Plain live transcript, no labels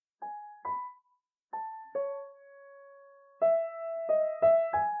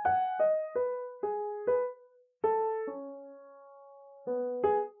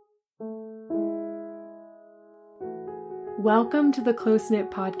Welcome to the Close Knit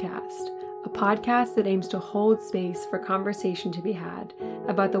Podcast, a podcast that aims to hold space for conversation to be had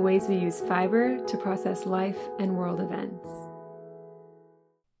about the ways we use fiber to process life and world events.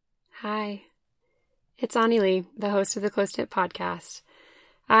 Hi, it's Ani Lee, the host of the Close Knit Podcast.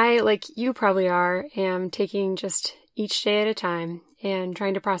 I, like you probably are, am taking just each day at a time and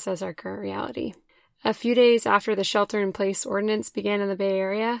trying to process our current reality. A few days after the shelter-in-place ordinance began in the Bay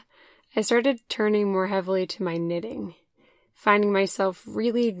Area, I started turning more heavily to my knitting, finding myself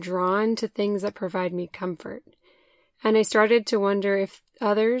really drawn to things that provide me comfort. And I started to wonder if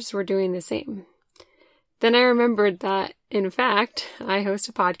others were doing the same. Then I remembered that, in fact, I host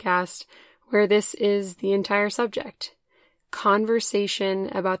a podcast where this is the entire subject. Conversation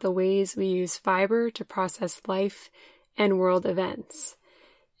about the ways we use fiber to process life and world events.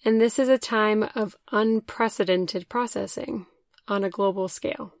 And this is a time of unprecedented processing on a global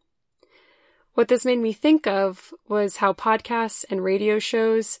scale. What this made me think of was how podcasts and radio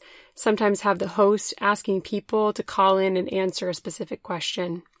shows sometimes have the host asking people to call in and answer a specific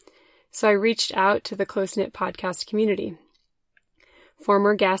question. So I reached out to the Close-Knit Podcast community,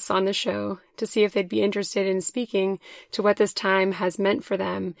 former guests on the show, to see if they'd be interested in speaking to what this time has meant for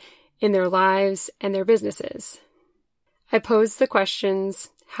them in their lives and their businesses. I posed the questions: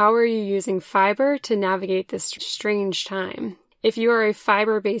 how are you using fiber to navigate this strange time? If you are a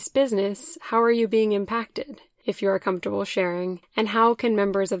fiber-based business, how are you being impacted? If you are comfortable sharing, and how can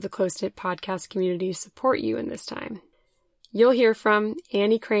members of the Close-Knit Podcast community support you in this time? You'll hear from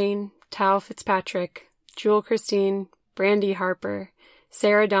Annie Crane, Tal Fitzpatrick, Jewel Christine, Brandy Harper,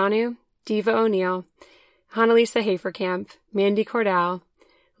 Sarah Donu, Diva O'Neill, Annalisa Haferkamp, Mandy Cordell,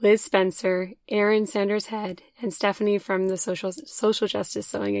 Liz Spencer, Erin Sanders Head, and Stephanie from the Social Justice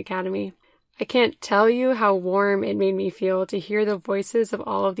Sewing Academy. I can't tell you how warm it made me feel to hear the voices of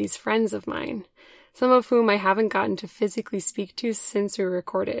all of these friends of mine, some of whom I haven't gotten to physically speak to since we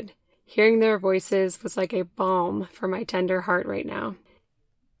recorded. Hearing their voices was like a balm for my tender heart right now.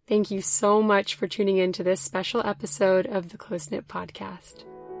 Thank you so much for tuning in to this special episode of the Close Knit Podcast.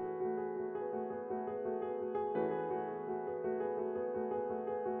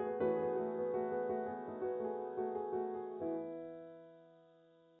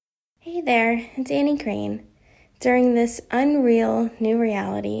 Hey there, it's Annie Crane. During this unreal new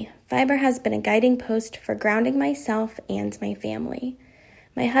reality, fiber has been a guiding post for grounding myself and my family.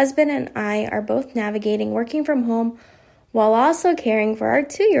 My husband and I are both navigating working from home while also caring for our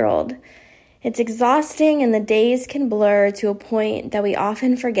 2-year-old. It's exhausting and the days can blur to a point that we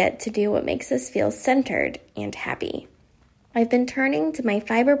often forget to do what makes us feel centered and happy. I've been turning to my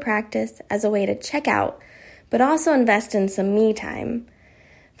fiber practice as a way to check out, but also invest in some me time.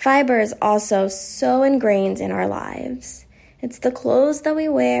 Fiber is also so ingrained in our lives. It's the clothes that we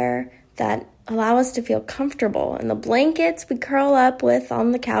wear that allow us to feel comfortable, and the blankets we curl up with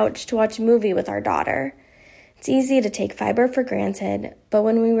on the couch to watch a movie with our daughter. It's easy to take fiber for granted, but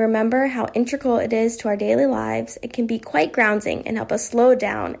when we remember how integral it is to our daily lives, it can be quite grounding and help us slow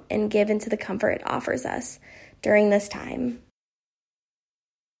down and give into the comfort it offers us during this time.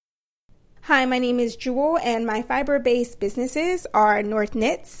 Hi, my name is Jewel, and my fiber-based businesses are North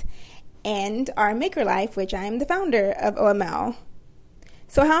Knits and our Maker Life, which I am the founder of OML.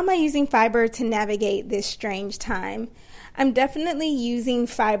 So how am I using fiber to navigate this strange time? I'm definitely using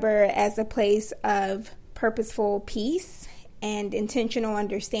fiber as a place of purposeful peace and intentional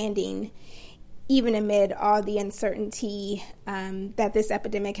understanding, even amid all the uncertainty that this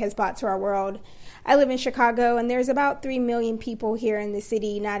epidemic has brought to our world. I live in Chicago, and there's about 3 million people here in the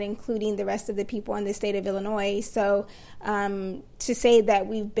city, not including the rest of the people in the state of Illinois. So to say that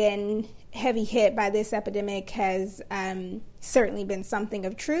we've been heavy hit by this epidemic has certainly been something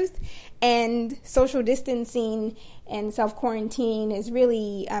of truth. And social distancing and self-quarantine is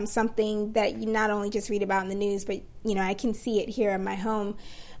really something that you not only just read about in the news, but I can see it here in my home.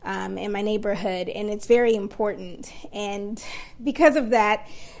 In my neighborhood, and it's very important. And because of that,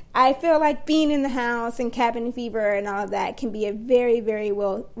 I feel like being in the house and cabin fever and all of that can be a very, very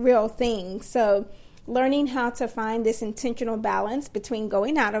real thing. So learning how to find this intentional balance between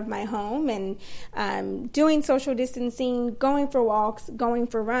going out of my home and doing social distancing, going for walks, going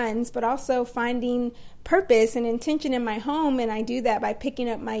for runs, but also finding purpose and intention in my home. And I do that by picking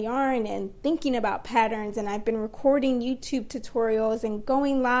up my yarn and thinking about patterns. And I've been recording YouTube tutorials and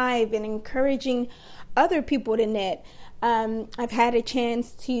going live and encouraging other people to knit. I've had a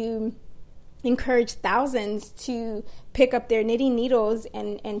chance to encourage thousands to pick up their knitting needles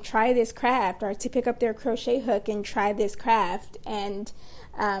and try this craft, or to pick up their crochet hook and try this craft. And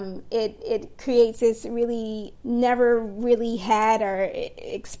it creates this really never really had or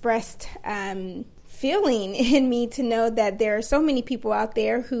expressed feeling in me to know that there are so many people out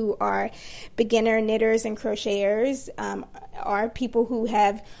there who are beginner knitters and crocheters, are people who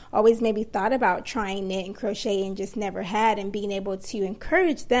have always maybe thought about trying knit and crochet and just never had, and being able to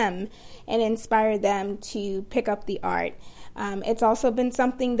encourage them and inspire them to pick up the art. It's also been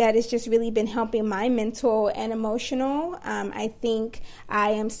something that has just really been helping my mental and emotional. I think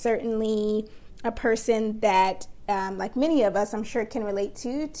I am certainly a person that, like many of us, I'm sure can relate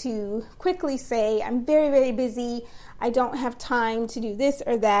to quickly say, I'm very, very busy. I don't have time to do this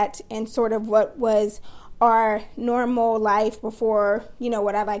or that, and sort of what was our normal life before,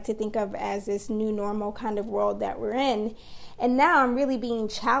 what I like to think of as this new normal kind of world that we're in. And now I'm really being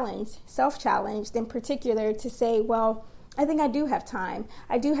challenged, self-challenged in particular, to say, well, I think I do have time.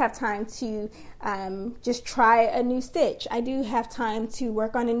 I do have time to just try a new stitch. I do have time to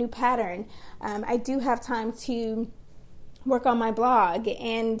work on a new pattern. I do have time to work on my blog.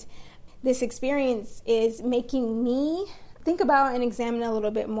 And this experience is making me think about and examine a little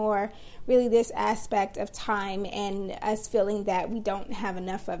bit more really this aspect of time and us feeling that we don't have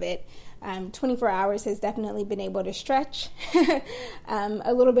enough of it. 24 hours has definitely been able to stretch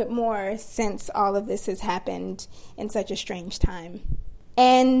a little bit more since all of this has happened in such a strange time.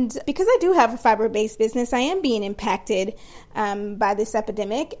 And because I do have a fiber-based business, I am being impacted by this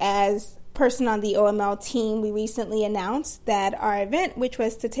epidemic. As person on the OML team, we recently announced that our event, which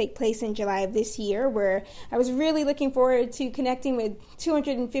was to take place in July of this year, where I was really looking forward to connecting with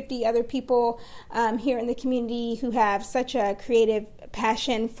 250 other people here in the community who have such a creative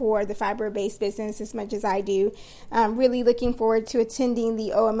passion for the fiber-based business as much as I do. Really looking forward to attending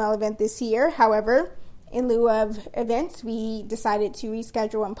the OML event this year. However, in lieu of events, we decided to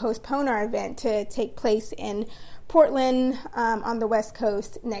reschedule and postpone our event to take place in Portland on the West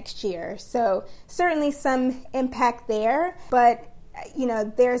Coast next year. So certainly some impact there, but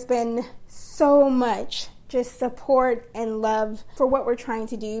there's been so much just support and love for what we're trying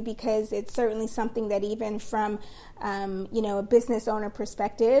to do, because it's certainly something that even from a business owner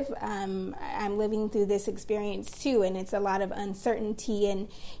perspective, I'm living through this experience too, and it's a lot of uncertainty. And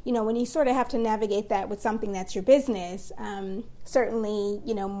when you sort of have to navigate that with something that's your business, certainly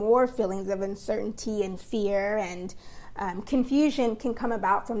more feelings of uncertainty and fear and confusion can come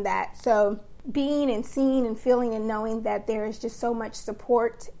about from that. So being and seeing and feeling and knowing that there is just so much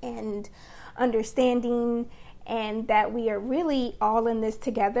support and understanding, and that we are really all in this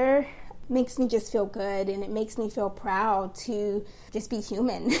together, makes me just feel good, and it makes me feel proud to just be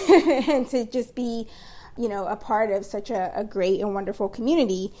human and to just be, a part of such a great and wonderful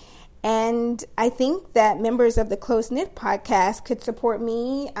community. And I think that members of the Close Knit podcast could support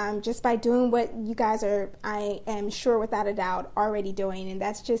me just by doing what you guys are, I am sure without a doubt, already doing. And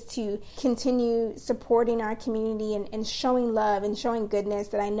that's just to continue supporting our community and showing love and showing goodness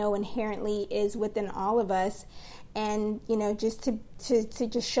that I know inherently is within all of us. And, just to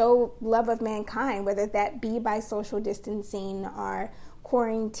just show love of mankind, whether that be by social distancing or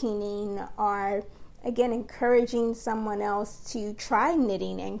quarantining or, again, encouraging someone else to try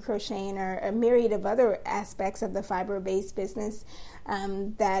knitting and crocheting or a myriad of other aspects of the fiber-based business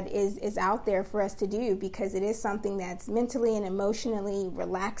that is out there for us to do, because it is something that's mentally and emotionally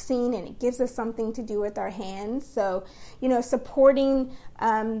relaxing, and it gives us something to do with our hands. So, supporting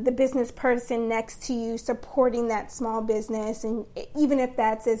the business person next to you, supporting that small business, and even if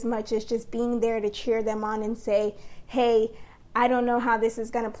that's as much as just being there to cheer them on and say, hey, I don't know how this is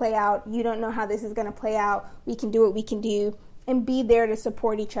going to play out. You don't know how this is going to play out. We can do what we can do, and be there to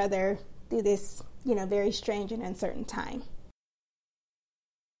support each other through this, very strange and uncertain time.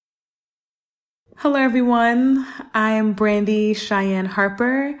 Hello, everyone. I am Brandy Cheyenne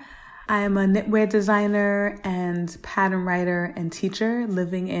Harper. I am a knitwear designer and pattern writer and teacher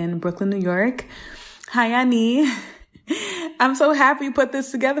living in Brooklyn, New York. Hi, Annie. I'm so happy you put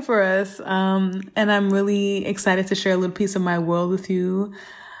this together for us. And I'm really excited to share a little piece of my world with you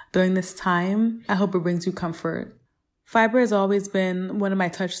during this time. I hope it brings you comfort. Fiber has always been one of my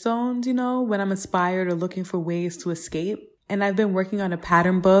touchstones, when I'm inspired or looking for ways to escape. And I've been working on a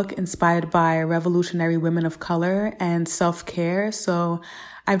pattern book inspired by revolutionary women of color and self-care. So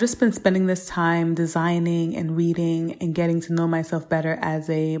I've just been spending this time designing and reading and getting to know myself better as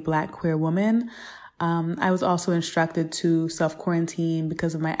a Black queer woman. I was also instructed to self-quarantine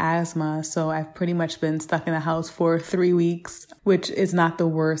because of my asthma, so I've pretty much been stuck in the house for 3 weeks, which is not the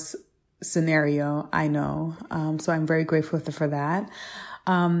worst scenario, I know. So I'm very grateful for that.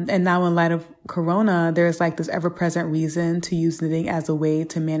 And now in light of Corona, there's like this ever-present reason to use knitting as a way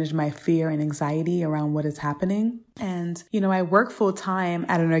to manage my fear and anxiety around what is happening. And, I work full-time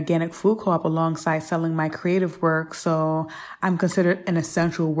at an organic food co-op alongside selling my creative work. So I'm considered an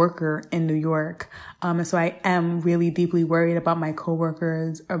essential worker in New York. And so I am really deeply worried about my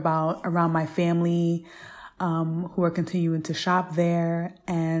coworkers, around my family, who are continuing to shop there,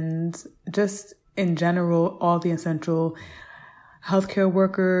 and just in general, all the essential healthcare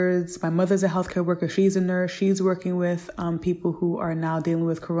workers. My mother's a healthcare worker. She's a nurse. She's working with people who are now dealing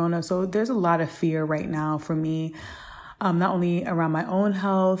with Corona. So there's a lot of fear right now for me, not only around my own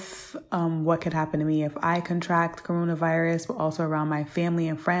health, what could happen to me if I contract coronavirus, but also around my family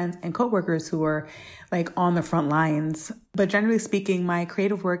and friends and coworkers who are like on the front lines. But generally speaking, my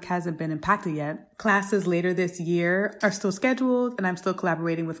creative work hasn't been impacted yet. Classes later this year are still scheduled, and I'm still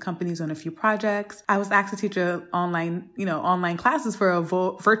collaborating with companies on a few projects. I was asked to teach online classes for a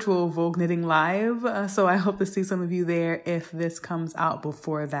virtual Vogue Knitting Live. So I hope to see some of you there if this comes out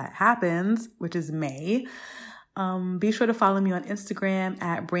before that happens, which is May. Be sure to follow me on Instagram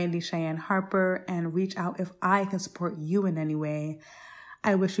at Brandy Cheyenne Harper and reach out if I can support you in any way.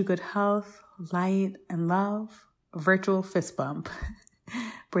 I wish you good health, light, and love. Virtual fist bump.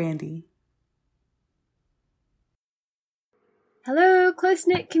 Brandy. Hello,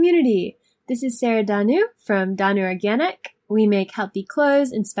 close-knit community. This is Sarah Danu from Danu Organic. We make healthy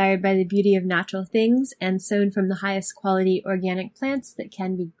clothes inspired by the beauty of natural things and sewn from the highest quality organic plants that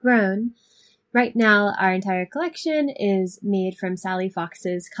can be grown. Right now, our entire collection is made from Sally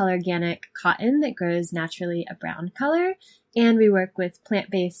Fox's Color Organic cotton that grows naturally a brown color, and we work with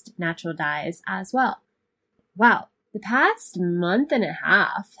plant-based natural dyes as well. Wow, the past month and a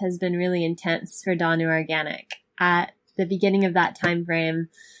half has been really intense for Danu Organic. At the beginning of that time frame,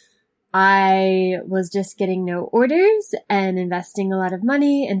 I was just getting no orders and investing a lot of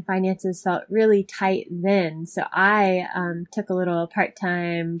money, and finances felt really tight then. So I took a little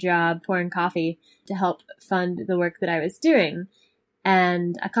part-time job pouring coffee to help fund the work that I was doing.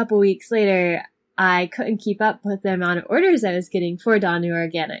 And a couple weeks later, I couldn't keep up with the amount of orders I was getting for Danu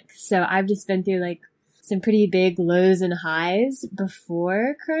Organic. So I've just been through like some pretty big lows and highs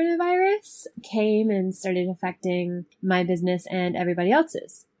before coronavirus came and started affecting my business and everybody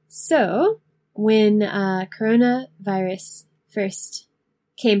else's. So when coronavirus first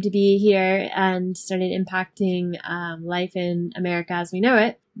came to be here and started impacting life in America as we know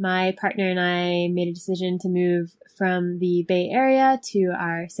it, my partner and I made a decision to move from the Bay Area to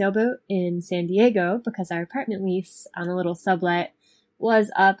our sailboat in San Diego because our apartment lease on a little sublet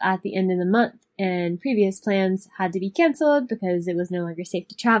was up at the end of the month, and previous plans had to be canceled because it was no longer safe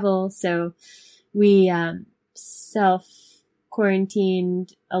to travel. So we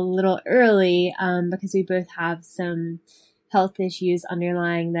self-quarantined a little early because we both have some health issues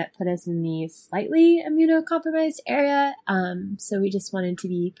underlying that put us in the slightly immunocompromised area. So we just wanted to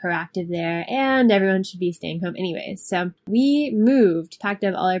be proactive there, and everyone should be staying home anyways. So we moved, packed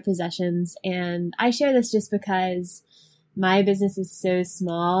up all our possessions, and I share this just because my business is so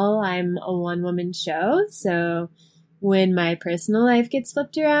small. I'm a one-woman show, so when my personal life gets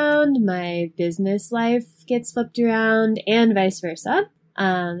flipped around, my business life gets flipped around, and vice versa.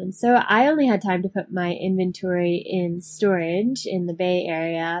 And so I only had time to put my inventory in storage in the Bay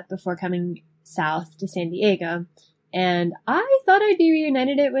Area before coming south to San Diego. And I thought I'd be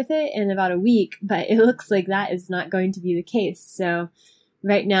reunited with it in about a week, but it looks like that is not going to be the case. So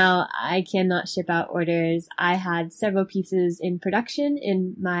right now, I cannot ship out orders. I had several pieces in production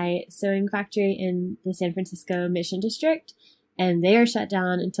in my sewing factory in the San Francisco Mission District, and they are shut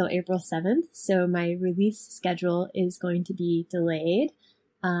down until April 7th. So my release schedule is going to be delayed.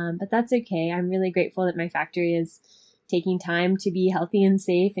 But that's okay. I'm really grateful that my factory is taking time to be healthy and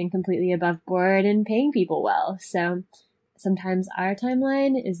safe and completely above board and paying people well. So sometimes our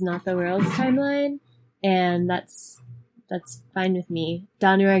timeline is not the world's timeline, and that's fine with me.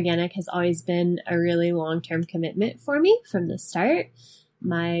 Danu Organic has always been a really long-term commitment for me from the start.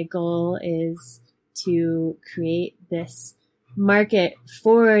 My goal is to create this market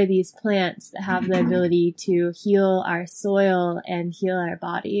for these plants that have the ability to heal our soil and heal our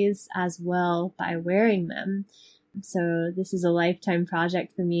bodies as well by wearing them. So this is a lifetime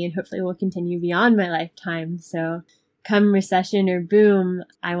project for me, and hopefully will continue beyond my lifetime. So come recession or boom,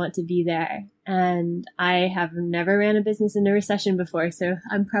 I want to be there. And I have never ran a business in a recession before, so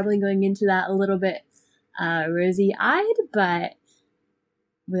I'm probably going into that a little bit rosy-eyed, but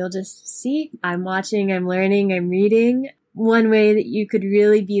we'll just see. I'm watching, I'm learning, I'm reading. One way that you could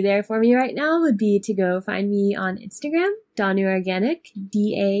really be there for me right now would be to go find me on Instagram, Danu Organic,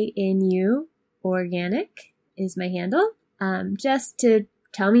 DANU Organic is my handle. just to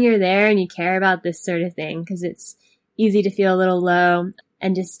tell me you're there and you care about this sort of thing, because it's easy to feel a little low.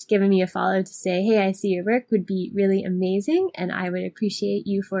 And just giving me a follow to say, hey, I see your work would be really amazing, and I would appreciate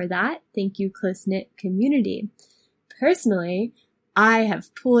you for that. Thank you, close-knit community. Personally, I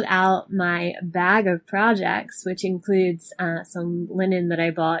have pulled out my bag of projects, which includes some linen that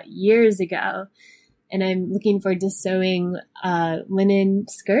I bought years ago. And I'm looking forward to sewing a linen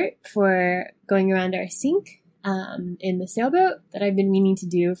skirt for going around our sink in the sailboat that I've been meaning to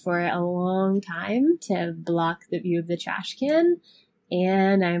do for a long time to block the view of the trash can.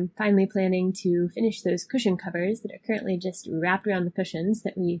 And I'm finally planning to finish those cushion covers that are currently just wrapped around the cushions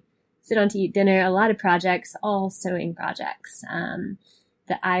that we sit on to eat dinner. A lot of projects, all sewing projects,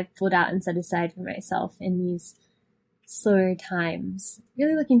 that I've pulled out and set aside for myself in these slower times.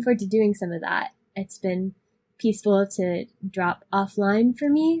 Really looking forward to doing some of that. It's been peaceful to drop offline for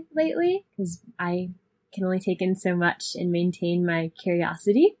me lately, because I can only take in so much and maintain my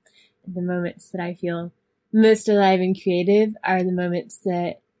curiosity. The moments that I feel most alive and creative are the moments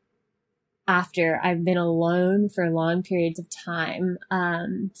that after I've been alone for long periods of time.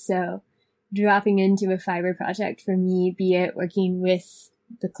 So dropping into a fiber project for me, be it working with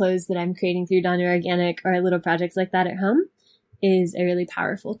the clothes that I'm creating through Donna Organic or little projects like that at home, is a really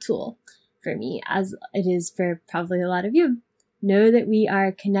powerful tool for me, as it is for probably a lot of you. Know that we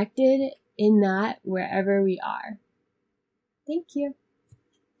are connected in that wherever we are. Thank you.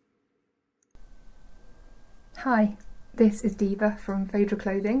 Hi, this is Diva from Phaedra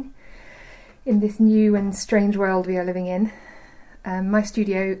Clothing. In this new and strange world we are living in, my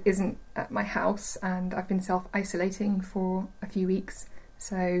studio isn't at my house and I've been self-isolating for a few weeks,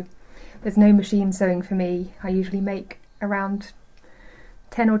 so there's no machine sewing for me. I usually make around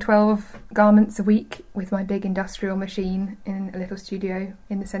 10 or 12 garments a week with my big industrial machine in a little studio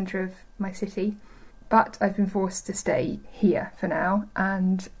in the centre of my city, but I've been forced to stay here for now,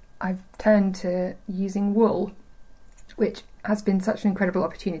 and I've turned to using wool, which has been such an incredible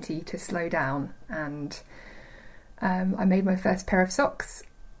opportunity to slow down. And I made my first pair of socks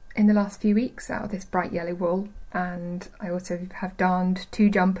in the last few weeks out of this bright yellow wool, and I also have darned 2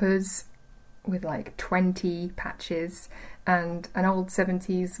 jumpers with like 20 patches and an old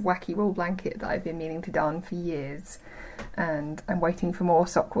 70s wacky wool blanket that I've been meaning to darn for years, and I'm waiting for more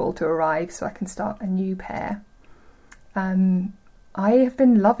sock wool to arrive so I can start a new pair. I have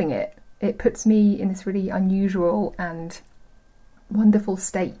been loving it. It puts me in this really unusual and wonderful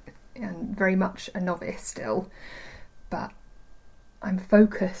state, and very much a novice still, but I'm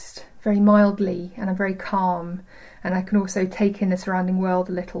focused very mildly and I'm very calm, and I can also take in the surrounding world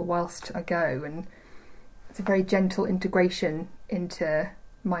a little whilst I go, and it's a very gentle integration into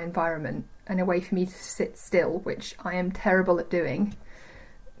my environment and a way for me to sit still, which I am terrible at doing.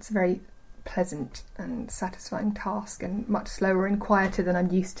 It's a very pleasant and satisfying task, and much slower and quieter than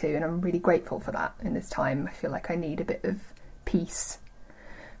I'm used to, and I'm really grateful for that in this time. I feel like I need a bit of peace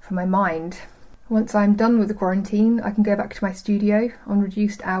for my mind. Once I'm done with the quarantine, I can go back to my studio on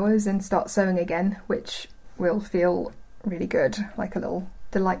reduced hours and start sewing again, which will feel really good, like a little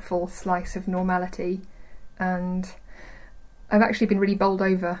delightful slice of normality. And I've actually been really bowled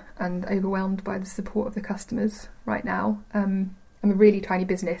over and overwhelmed by the support of the customers right now. I'm a really tiny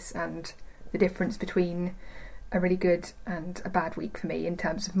business, and the difference between a really good and a bad week for me in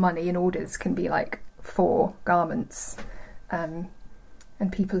terms of money and orders can be like 4 garments. And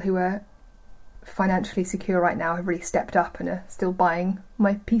people who are financially secure right now have really stepped up and are still buying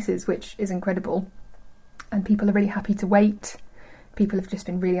my pieces, which is incredible. And people are really happy to wait. People have just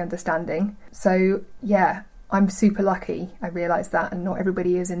been really understanding. So yeah, I'm super lucky. I realise that, and not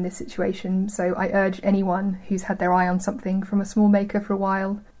everybody is in this situation. So I urge anyone who's had their eye on something from a small maker for a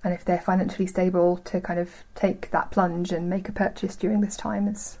while, and if they're financially stable, to kind of take that plunge and make a purchase during this time.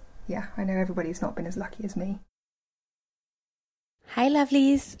 As yeah, I know everybody's not been as lucky as me. Hi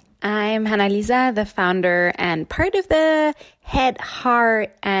lovelies, I'm Hannah-Lisa, the founder and part of the head,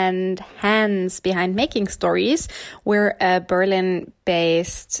 heart and hands behind Making Stories. We're a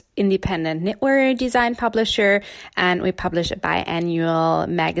Berlin-based independent knitwear design publisher, and we publish a biannual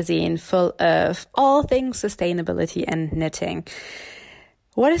magazine full of all things sustainability and knitting.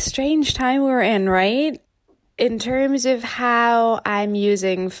 What a strange time we're in, right? In terms of how I'm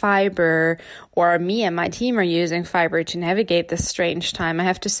using fiber, or me and my team are using fiber to navigate this strange time, I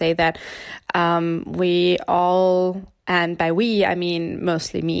have to say that we all, and by we, I mean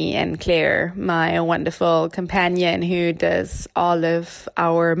mostly me and Claire, my wonderful companion who does all of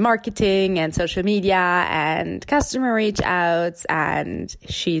our marketing and social media and customer reach outs, and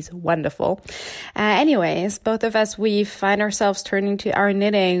she's wonderful. Anyways, both of us, we find ourselves turning to our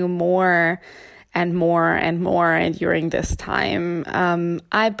knitting more and more during this time.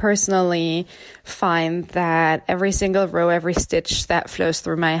 I personally find that every single row, every stitch that flows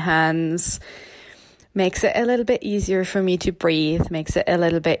through my hands makes it a little bit easier for me to breathe, makes it a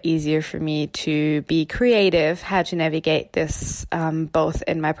little bit easier for me to be creative, how to navigate this, both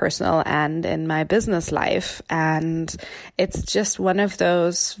in my personal and in my business life. And it's just one of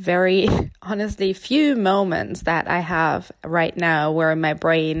those very, honestly, few moments that I have right now where my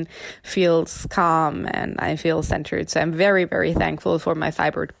brain feels calm and I feel centered. So I'm very, very thankful for my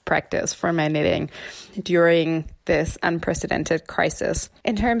fiber practice, for my knitting during this unprecedented crisis.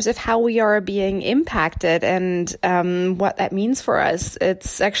 In terms of how we are being impacted and what that means for us,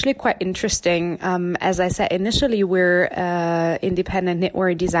 it's actually quite interesting. As I said initially, we're an independent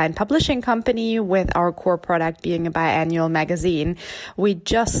knitwear design publishing company with our core product being a biannual magazine. We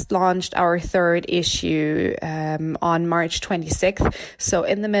just launched our third issue on March 26th. So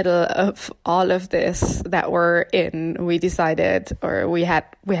in the middle of all of this that we're in, we decided, or we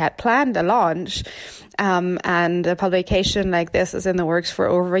had planned a launch. And a publication like this is in the works for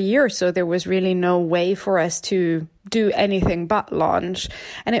over a year. So there was really no way for us to do anything but launch.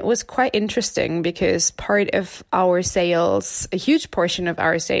 And it was quite interesting because part of our sales, a huge portion of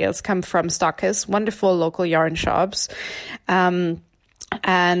our sales come from stockists, wonderful local yarn shops. And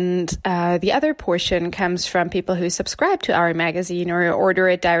the other portion comes from people who subscribe to our magazine or order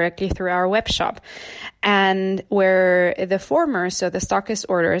it directly through our web shop. And where the former, so the stockist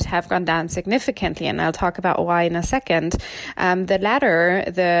orders, have gone down significantly, and I'll talk about why in a second, the latter,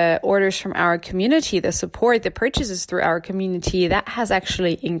 the orders from our community, the support, the purchases through our community, that has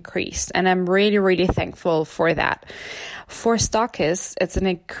actually increased. And I'm really, really thankful for that. For stockists, it's an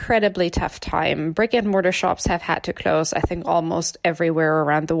incredibly tough time. Brick and mortar shops have had to close, I think, almost everywhere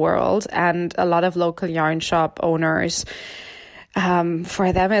around the world. And a lot of local yarn shop owners,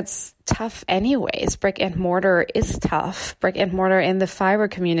 for them, it's tough anyways. Brick and mortar is tough. Brick and mortar in the fiber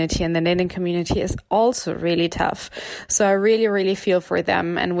community and the knitting community is also really tough. So I really, really feel for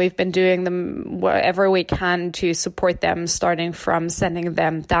them. And we've been doing them whatever we can to support them, starting from sending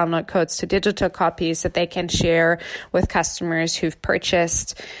them download codes to digital copies that they can share with customers who've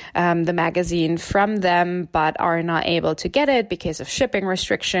purchased the magazine from them, but are not able to get it because of shipping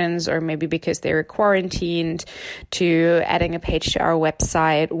restrictions, or maybe because they were quarantined, to adding a page to our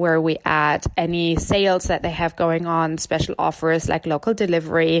website where we add any sales that they have going on, special offers like local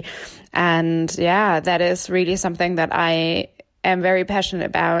delivery. And yeah, that is really something that I am very passionate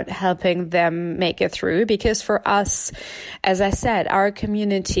about, helping them make it through. Because for us, as I said, our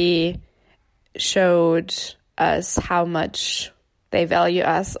community showed us how much they value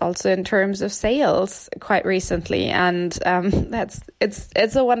us also in terms of sales quite recently. And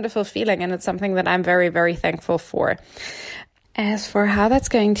it's a wonderful feeling, and it's something that I'm very, very thankful for. As for how that's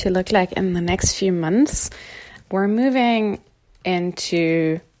going to look like in the next few months, we're moving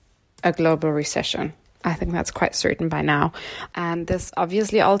into a global recession. I think that's quite certain by now. And this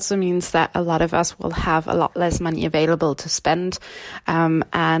obviously also means that a lot of us will have a lot less money available to spend,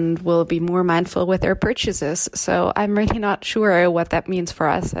 and will be more mindful with their purchases. So I'm really not sure what that means for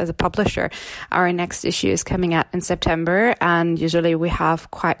us as a publisher. Our next issue is coming out in September, and usually we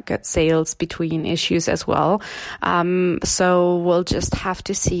have quite good sales between issues as well. So we'll just have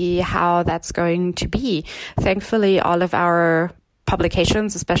to see how that's going to be. Thankfully, all of our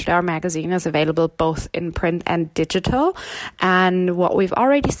publications, especially our magazine, is available both in print and digital. And what we've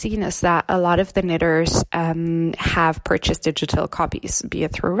already seen is that a lot of the knitters have purchased digital copies, be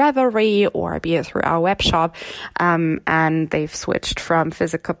it through Ravelry or be it through our web shop, and they've switched from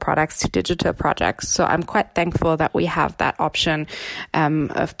physical products to digital projects. So I'm quite thankful that we have that option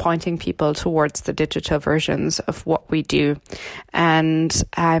of pointing people towards the digital versions of what we do. And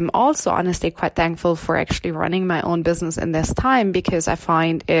I'm also honestly quite thankful for actually running my own business in this time, because I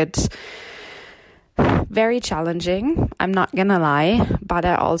find it very challenging. I'm not gonna lie, but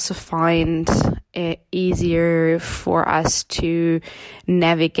I also find it easier for us to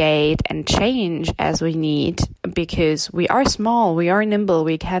navigate and change as we need, because we are small, we are nimble,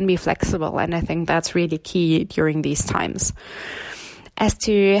 we can be flexible, and I think that's really key during these times. As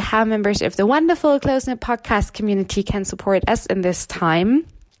to how members of the wonderful Close Knit podcast community can support us in this time,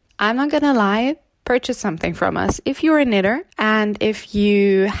 I'm not gonna lie, purchase something from us. If you're a knitter and if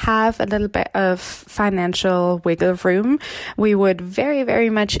you have a little bit of financial wiggle room, we would very, very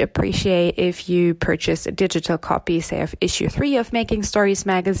much appreciate if you purchase a digital copy, say of issue 3 of Making Stories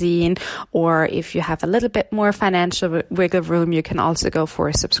magazine, or if you have a little bit more financial wiggle room, you can also go for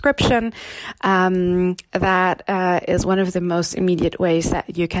a subscription. That is one of the most immediate ways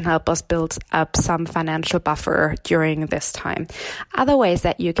that you can help us build up some financial buffer during this time. Other ways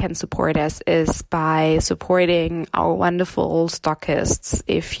that you can support us is by supporting our wonderful stockists.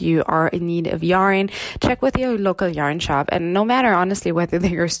 If you are in need of yarn, check with your local yarn shop. And no matter, honestly, whether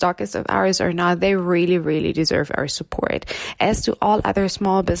they're a stockist of ours or not, they really, really deserve our support, as do all other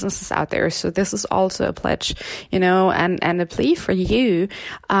small businesses out there. So this is also a pledge, and a plea for you.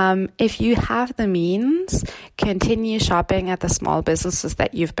 If you have the means, continue shopping at the small businesses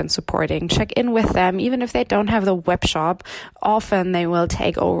that you've been supporting. Check in with them, even if they don't have the web shop. Often they will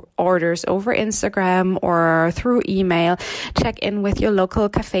take orders over Instagram or through email. Check in with your local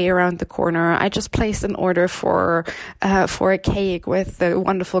cafe around the corner. I just placed an order for a cake with the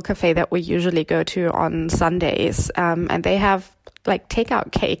wonderful cafe that we usually go to on Sundays, and they have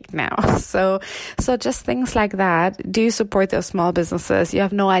takeout cake now. So just things like that. Do support those small businesses. You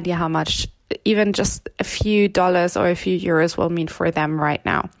have no idea how much even just a few dollars or a few euros will mean for them right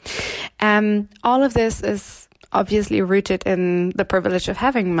now. All of this is obviously rooted in the privilege of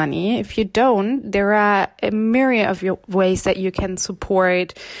having money. If you don't, there are a myriad of ways that you can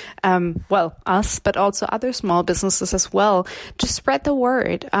support, us, but also other small businesses as well. Just spread the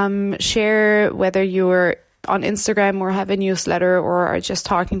word. Share, whether you're on Instagram or have a newsletter or are just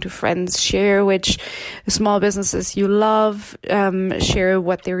talking to friends, share which small businesses you love, share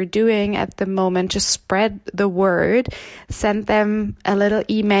what they're doing at the moment. Just spread the word. Send them a little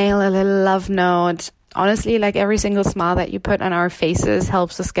email, a little love note. Honestly, every single smile that you put on our faces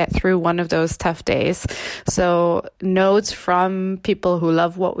helps us get through one of those tough days. So notes from people who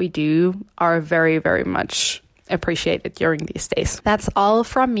love what we do are very, very much appreciated during these days. That's all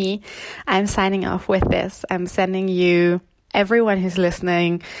from me. I'm signing off with this. I'm sending you, everyone who's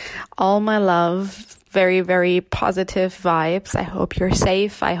listening, all my love, very, very positive vibes. I hope you're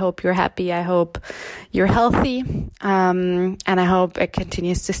safe. I hope you're happy. I hope you're healthy. And I hope it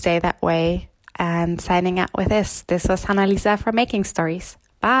continues to stay that way. And signing out with this. This was Hannah-Lisa from Making Stories.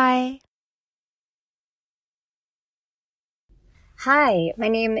 Bye. Hi, my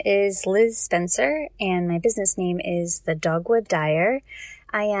name is Liz Spencer, and my business name is The Dogwood Dyer.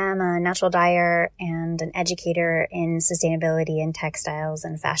 I am a natural dyer and an educator in sustainability in textiles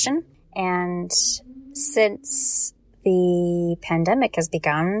and fashion. And since the pandemic has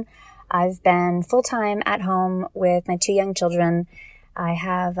begun, I've been full-time at home with my 2 young children. I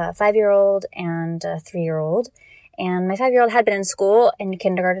have a 5-year-old and a 3-year-old. And my 5-year-old had been in school in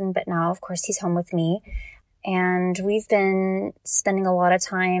kindergarten, but now, of course, he's home with me. And we've been spending a lot of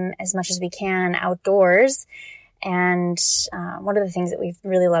time, as much as we can, outdoors. And one of the things that we've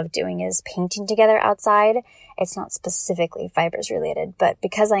really loved doing is painting together outside. It's not specifically fibers related, but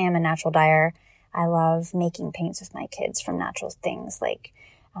because I am a natural dyer, I love making paints with my kids from natural things like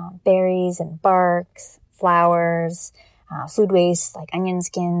berries and barks, flowers, food waste like onion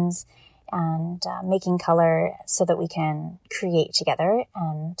skins, and making color so that we can create together.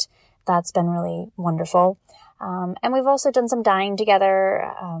 And that's been really wonderful. And we've also done some dyeing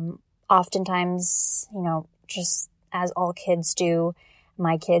together. Oftentimes, just as all kids do,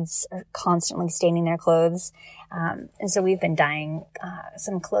 my kids are constantly staining their clothes. And so we've been dyeing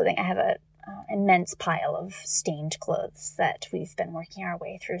some clothing. I have an immense pile of stained clothes that we've been working our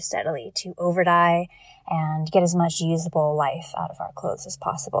way through steadily to over dye and get as much usable life out of our clothes as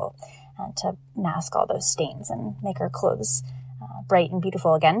possible, and to mask all those stains and make our clothes bright and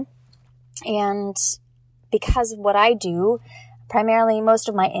beautiful again. And because what I do, primarily most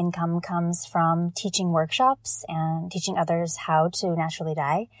of my income comes from teaching workshops and teaching others how to naturally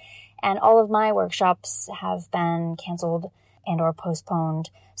dye. And all of my workshops have been canceled and or postponed.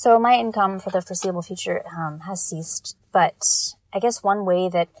 So my income for the foreseeable future has ceased. But I guess one way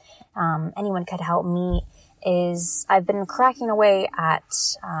that anyone could help me is I've been cracking away at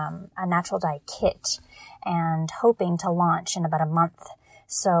a natural dye kit and hoping to launch in about a month.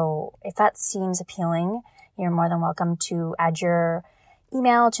 So if that seems appealing, you're more than welcome to add your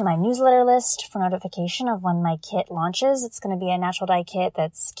email to my newsletter list for notification of when my kit launches. It's going to be a natural dye kit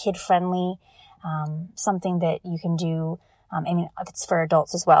that's kid-friendly, something that you can do. It's for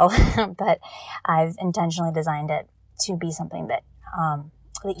adults as well, but I've intentionally designed it to be something that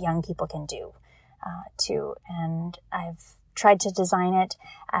that young people can do too. And I've tried to design it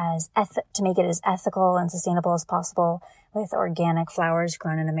to make it as ethical and sustainable as possible, with organic flowers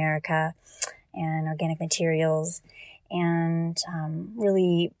grown in America and organic materials, and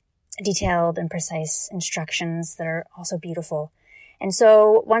really detailed and precise instructions that are also beautiful. And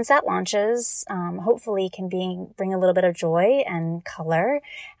so once that launches, hopefully can bring a little bit of joy and color,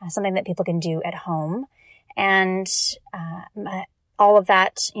 something that people can do at home. And all of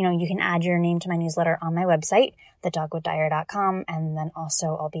that, you can add your name to my newsletter on my website, thedogwooddyer.com. And then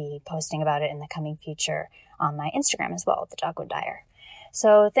also I'll be posting about it in the coming future on my Instagram as well, The Dogwood Dyer.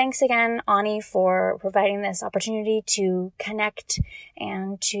 So thanks again, Ani, for providing this opportunity to connect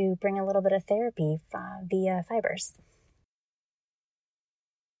and to bring a little bit of therapy via fibers.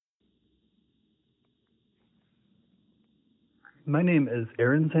 My name is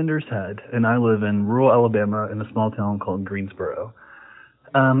Aaron Sanders Head, and I live in rural Alabama in a small town called Greensboro.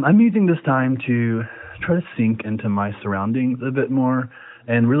 I'm using this time to try to sink into my surroundings a bit more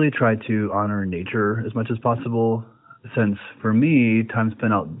and really try to honor nature as much as possible, since for me, time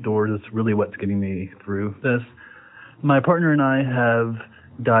spent outdoors is really what's getting me through this. My partner and I have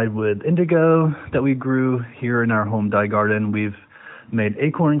dyed with indigo that we grew here in our home dye garden. We've made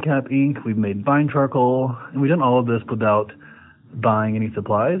acorn cap ink, we've made vine charcoal, and we've done all of this without buying any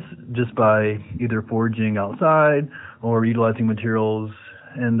supplies, just by either foraging outside or utilizing materials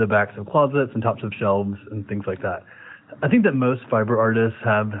in the backs of closets and tops of shelves and things like that. I think that most fiber artists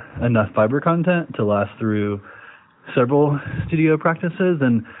have enough fiber content to last through several studio practices,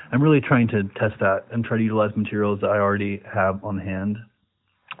 and I'm really trying to test that and try to utilize materials that I already have on hand.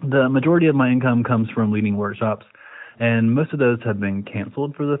 The majority of my income comes from leading workshops, and most of those have been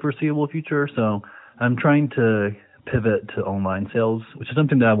canceled for the foreseeable future, so I'm trying to pivot to online sales, which is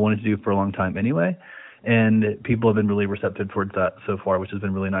something that I wanted to do for a long time anyway, and people have been really receptive towards that so far, which has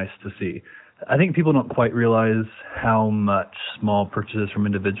been really nice to see. I think people don't quite realize how much small purchases from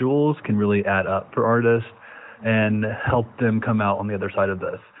individuals can really add up for artists and help them come out on the other side of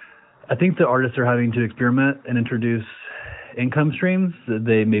this. I think that artists are having to experiment and introduce income streams that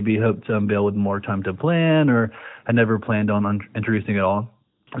they maybe hope to unveil with more time to plan or had never planned on introducing at all.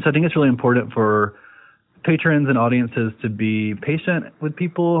 So I think it's really important for patrons and audiences to be patient with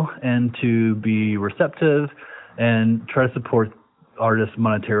people and to be receptive and try to support artists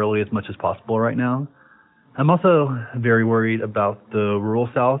monetarily as much as possible right now. I'm also very worried about the rural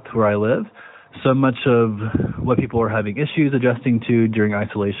South where I live. So much of what people are having issues adjusting to during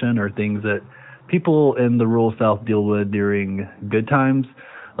isolation are things that people in the rural South deal with during good times,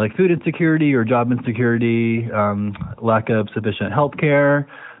 like food insecurity or job insecurity, lack of sufficient health care,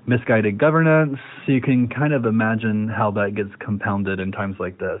 misguided governance. So you can kind of imagine how that gets compounded in times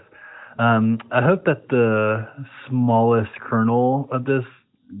like this. I hope that the smallest kernel of this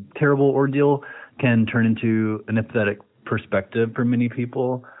terrible ordeal can turn into an empathetic perspective for many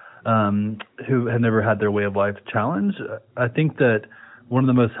people who have never had their way of life challenged. I think that one of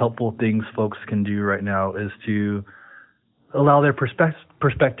the most helpful things folks can do right now is to allow their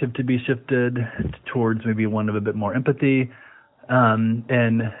perspective to be shifted towards maybe one of a bit more empathy,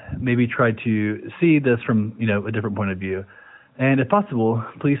 and maybe try to see this from, a different point of view. And if possible,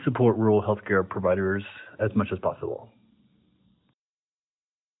 please support rural healthcare providers as much as possible.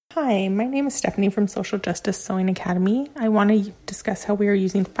 Hi, my name is Stephanie from Social Justice Sewing Academy. I want to discuss how we are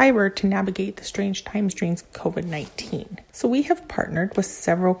using fiber to navigate the strange times during COVID-19. So we have partnered with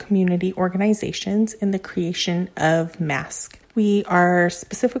several community organizations in the creation of masks. We are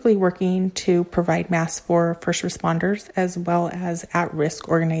specifically working to provide masks for first responders as well as at-risk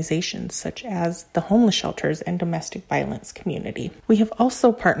organizations such as the homeless shelters and domestic violence community. We have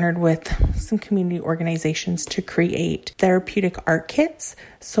also partnered with some community organizations to create therapeutic art kits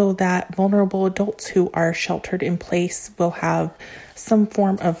so that vulnerable adults who are sheltered in place will have some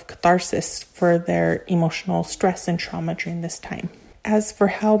form of catharsis for their emotional stress and trauma during this time. As for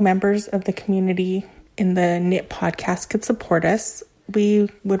how members of the community in the Knit podcast could support us, we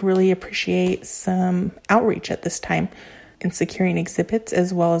would really appreciate some outreach at this time in securing exhibits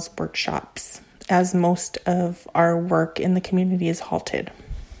as well as workshops, as most of our work in the community is halted.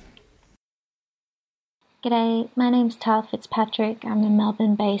 G'day, my name's Tal Fitzpatrick. I'm a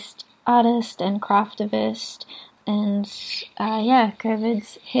Melbourne-based artist and craftivist, and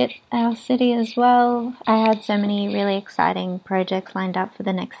COVID's hit our city as well. I had so many really exciting projects lined up for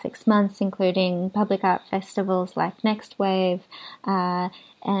the next 6 months, including public art festivals like Next Wave,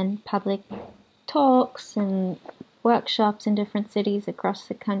 and public talks and workshops in different cities across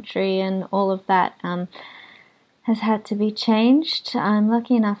the country, and all of that has had to be changed. I'm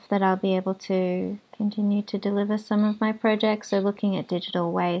lucky enough that I'll be able to continue to deliver some of my projects, so looking at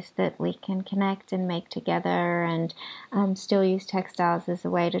digital ways that we can connect and make together, and still use textiles as a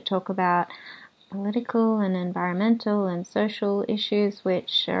way to talk about political and environmental and social issues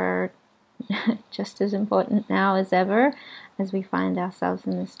which are just as important now as ever, as we find ourselves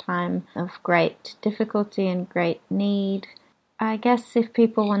in this time of great difficulty and great need. I guess if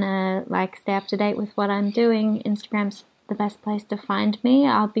people want to stay up to date with what I'm doing, Instagram's the best place to find me.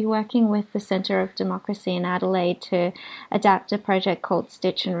 I'll be working with the Centre of Democracy in Adelaide to adapt a project called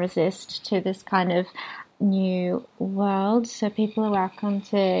Stitch and Resist to this kind of new world. So people are welcome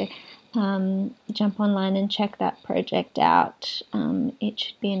to jump online and check that project out. It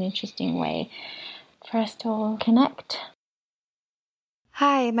should be an interesting way for us to all connect.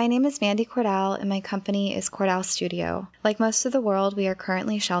 Hi, my name is Mandy Cordell, and my company is Cordell Studio. Like most of the world, we are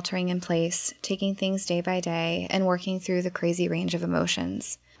currently sheltering in place, taking things day by day, and working through the crazy range of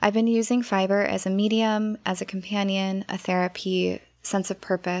emotions. I've been using fiber as a medium, as a companion, a therapy, sense of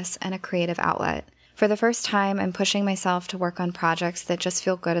purpose, and a creative outlet. For the first time, I'm pushing myself to work on projects that just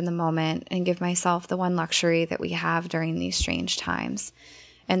feel good in the moment and give myself the one luxury that we have during these strange times,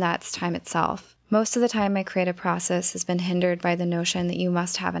 and that's time itself. Most of the time, my creative process has been hindered by the notion that you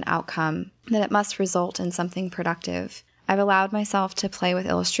must have an outcome, that it must result in something productive. I've allowed myself to play with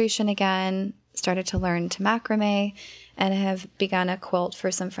illustration again, started to learn to macrame, and have begun a quilt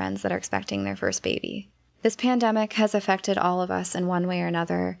for some friends that are expecting their first baby. This pandemic has affected all of us in one way or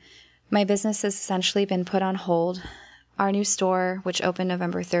another. My business has essentially been put on hold. Our new store, which opened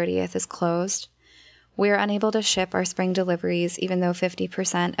November 30th, is closed. We are unable to ship our spring deliveries, even though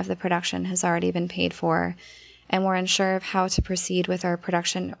 50% of the production has already been paid for, and we're unsure of how to proceed with our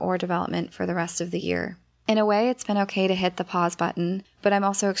production or development for the rest of the year. In a way, it's been okay to hit the pause button, but I'm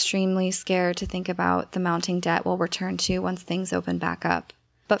also extremely scared to think about the mounting debt we'll return to once things open back up.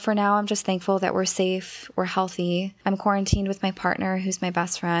 But for now, I'm just thankful that we're safe, we're healthy. I'm quarantined with my partner, who's my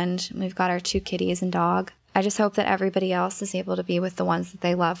best friend. We've got our 2 kitties and dog. I just hope that everybody else is able to be with the ones that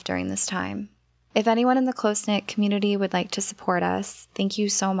they love during this time. If anyone in the close-knit community would like to support us, thank you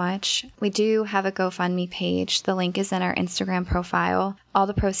so much. We do have a GoFundMe page. The link is in our Instagram profile. All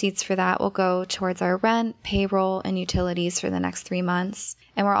the proceeds for that will go towards our rent, payroll, and utilities for the next 3 months.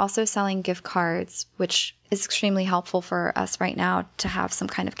 And we're also selling gift cards, which is extremely helpful for us right now to have some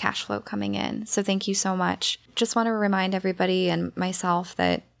kind of cash flow coming in. So thank you so much. Just want to remind everybody and myself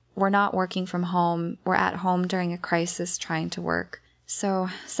that we're not working from home. We're at home during a crisis trying to work. So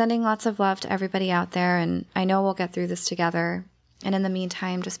sending lots of love to everybody out there, and I know we'll get through this together. And in the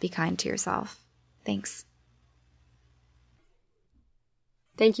meantime, just be kind to yourself. Thanks.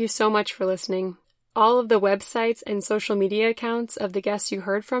 Thank you so much for listening. All of the websites and social media accounts of the guests you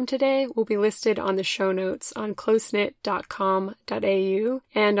heard from today will be listed on the show notes on closeknit.com.au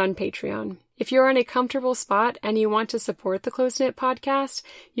and on Patreon. If you're in a comfortable spot and you want to support the Close Knit Podcast,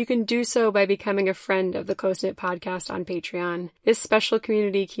 you can do so by becoming a friend of the Close Knit Podcast on Patreon. This special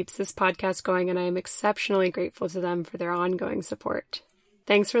community keeps this podcast going, and I am exceptionally grateful to them for their ongoing support.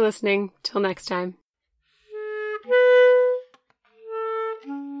 Thanks for listening. Till next time.